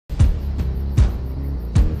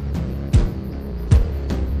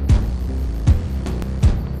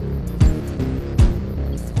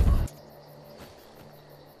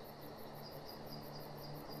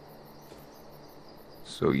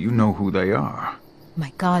So you know who they are.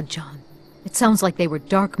 My God, John. It sounds like they were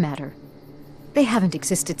dark matter. They haven't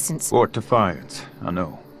existed since... Fort Defiance, I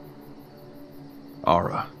know.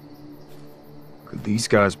 Ara. Could these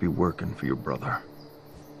guys be working for your brother?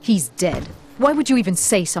 He's dead. Why would you even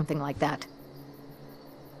say something like that?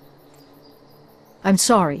 I'm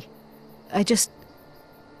sorry. I've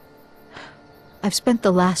spent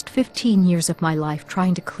the last 15 years of my life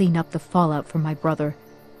trying to clean up the fallout from my brother.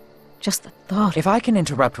 Just the thought... If I can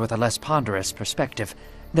interrupt with a less ponderous perspective,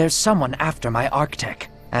 there's someone after my arc-tech.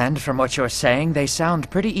 And from what you're saying, they sound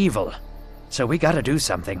pretty evil. So we gotta do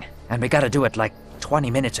something. And we gotta do it like 20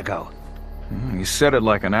 minutes ago. You said it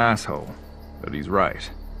like an asshole, but he's right.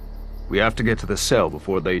 We have to get to the cell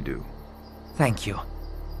before they do. Thank you.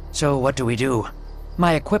 So what do we do?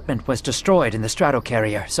 My equipment was destroyed in the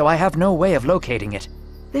stratocarrier, so I have no way of locating it.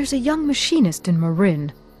 There's a young machinist in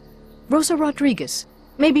Marin. Rosa Rodriguez.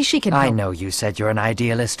 Maybe she can help. I know you said you're an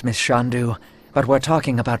idealist, Miss Shandu, but we're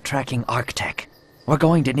talking about tracking arc-tech. We're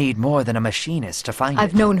going to need more than a machinist to find it.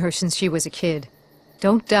 I've known her since she was a kid.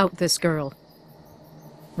 Don't doubt this girl.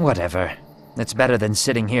 Whatever. It's better than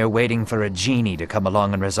sitting here waiting for a genie to come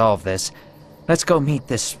along and resolve this. Let's go meet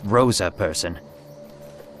this Rosa person.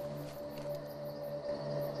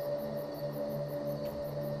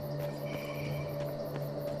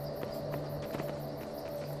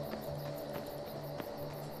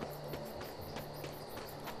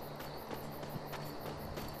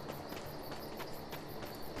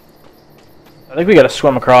 I think we gotta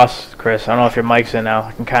swim across, Chris. I don't know if your mic's in now.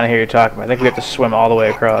 I can kind of hear you talking, but I think we have to swim all the way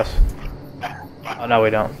across. Oh, no, we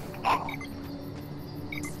don't.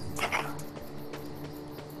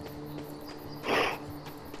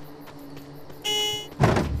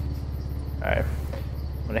 Alright.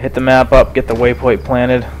 I'm gonna hit the map up, get the waypoint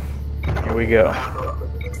planted. Here we go.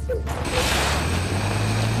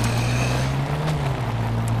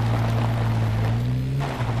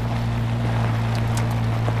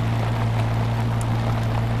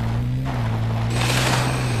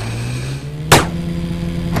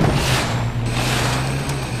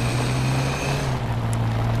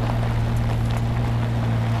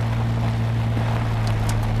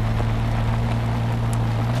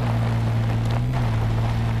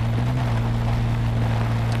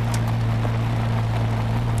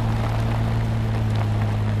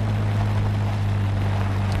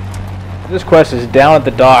 This quest is down at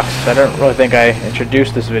the docks. I don't really think I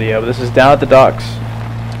introduced this video, but this is down at the docks.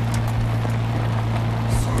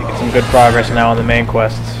 Making some good progress now on the main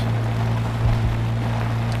quests.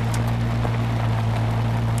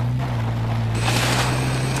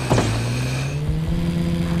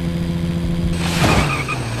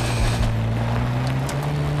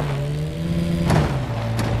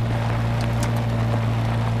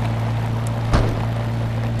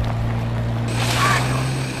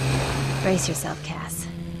 Brace yourself, Cass.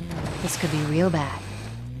 This could be real bad.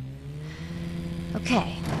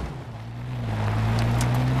 Okay.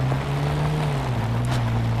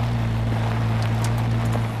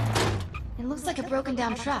 It looks like a broken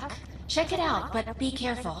down truck. Check it out, but be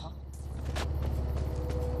careful.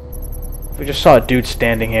 We just saw a dude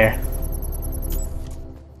standing here.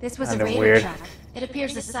 This was Kinda a raider weird. truck. It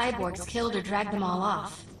appears the cyborgs killed or dragged them all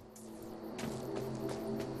off.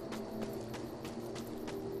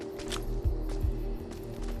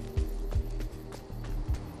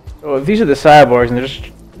 So if these are the cyborgs and they're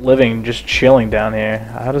just living, just chilling down here,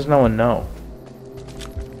 how does no one know?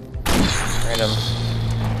 Random.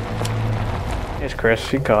 Here's Chris,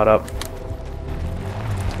 he caught up.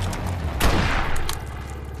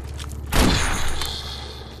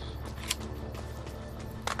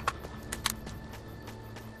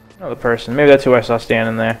 Another person, maybe that's who I saw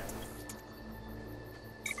standing there.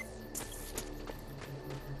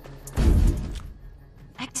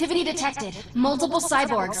 Activity detected. Multiple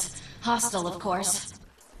cyborgs. Hostile, of course.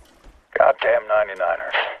 Goddamn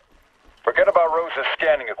 99ers. Forget about Rosa's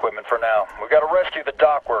scanning equipment for now. We gotta rescue the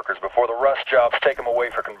dock workers before the rust jobs take them away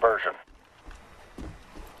for conversion.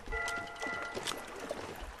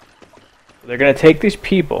 They're gonna take these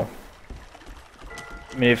people.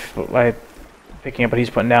 I mean, if like picking up what he's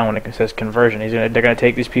putting down when it says conversion, they're gonna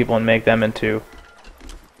take these people and make them into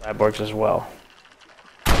cyborgs as well.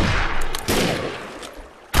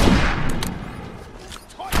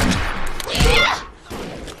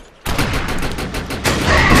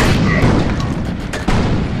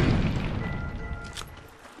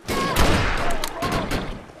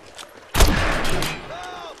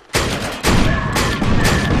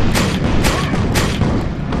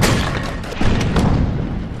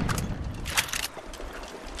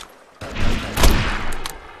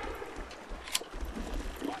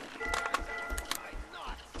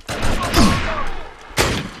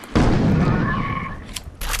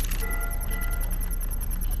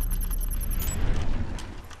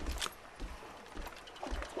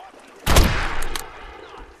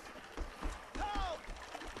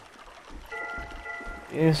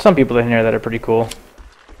 some people in here that are pretty cool.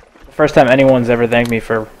 The first time anyone's ever thanked me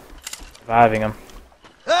for surviving them.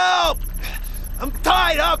 Help! I'm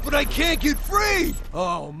tied up and I can't get free!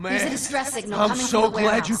 Oh, man. There's a distress signal I'm coming so from the glad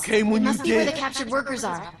warehouse. you came when it you must be where the did. captured workers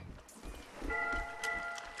are.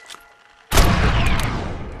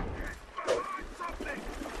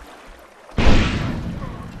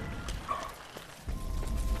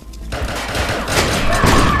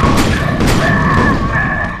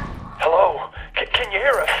 Hello? Can you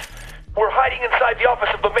hear us? We're hiding inside the office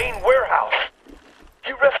of the main warehouse.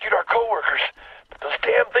 You rescued our co-workers, but those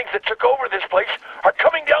damn things that took over this place are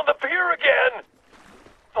coming down the pier again!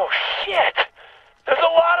 Oh, shit! There's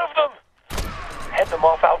a lot of them! Head them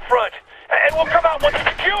off out front, and we'll come out once it's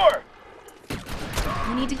secure!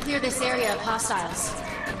 We need to clear this area of hostiles.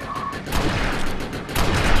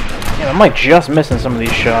 Yeah, I'm like just missing some of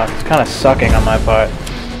these shots. It's kind of sucking on my part.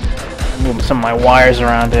 I'm moving some of my wires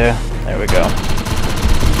around here. There we go.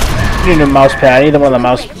 I need a new mouse pad. I need one of the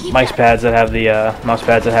mouse pads that have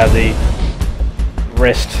the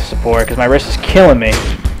wrist support, because my wrist is killing me.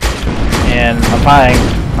 And I'm finding,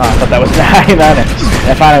 I thought that was dying on it. And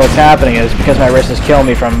I'm finding what's happening is because my wrist is killing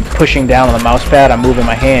me from pushing down on the mouse pad, I'm moving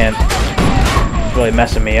my hand. It's really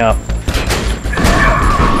messing me up.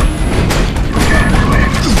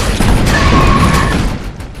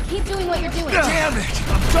 Keep doing what you're doing. Damn it!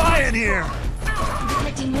 I'm dying here! I'm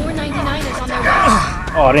detecting more 99ers on their way.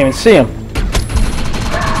 Oh, I didn't even see him.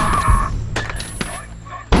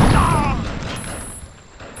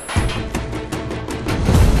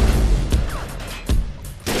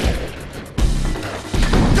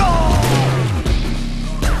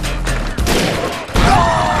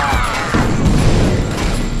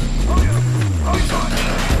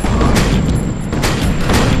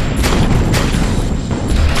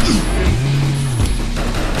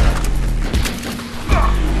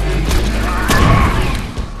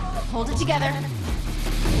 Hold it together.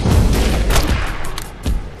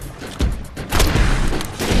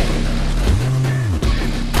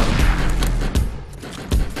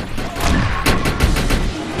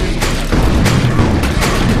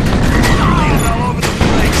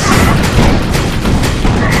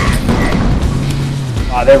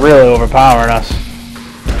 Wow, they're really overpowering us.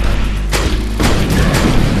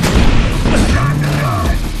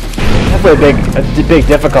 Definitely a big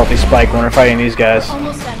difficulty spike when we're fighting these guys.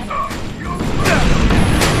 Almost done.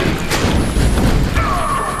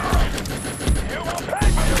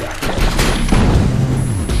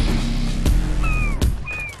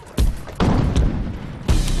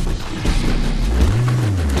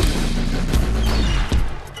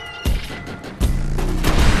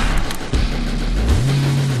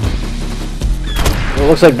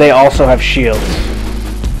 It looks like they also have shields.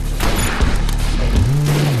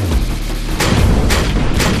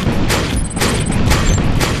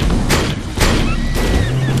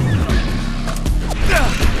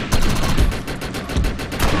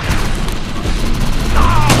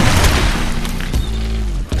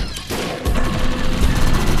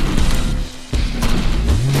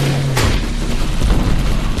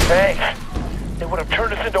 Thanks. They would have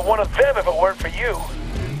turned us into one of them if it weren't for you.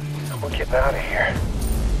 We're getting out of here.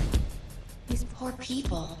 These poor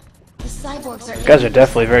people. The cyborgs are... You guys are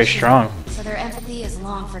definitely very strong. So their empathy is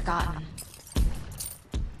long forgotten.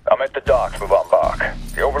 I'm at the docks with Bach.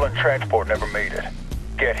 The overland transport never made it.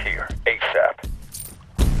 Get here, ASAP.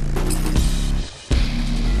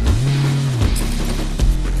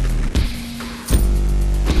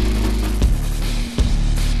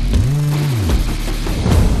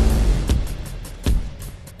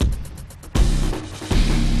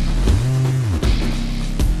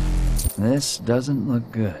 This doesn't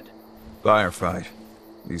look good. Firefight.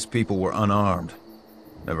 These people were unarmed.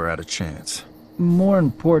 Never had a chance. More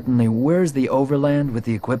importantly, where's the overland with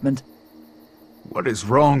the equipment? What is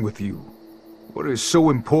wrong with you? What is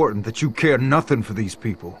so important that you care nothing for these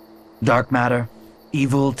people? Dark matter?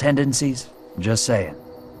 Evil tendencies? Just saying.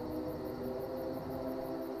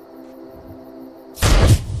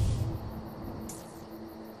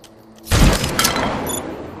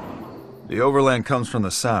 The overland comes from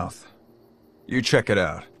the south. You check it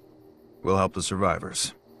out. We'll help the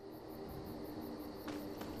survivors.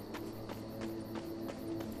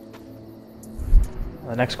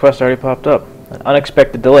 The next quest already popped up. An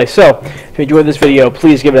unexpected delay. So, if you enjoyed this video,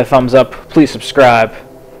 please give it a thumbs up. Please subscribe.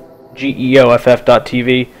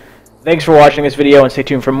 geoff.tv. Thanks for watching this video, and stay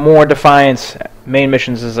tuned for more Defiance main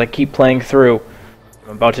missions as I keep playing through what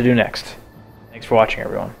I'm about to do next. Thanks for watching,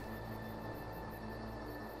 everyone.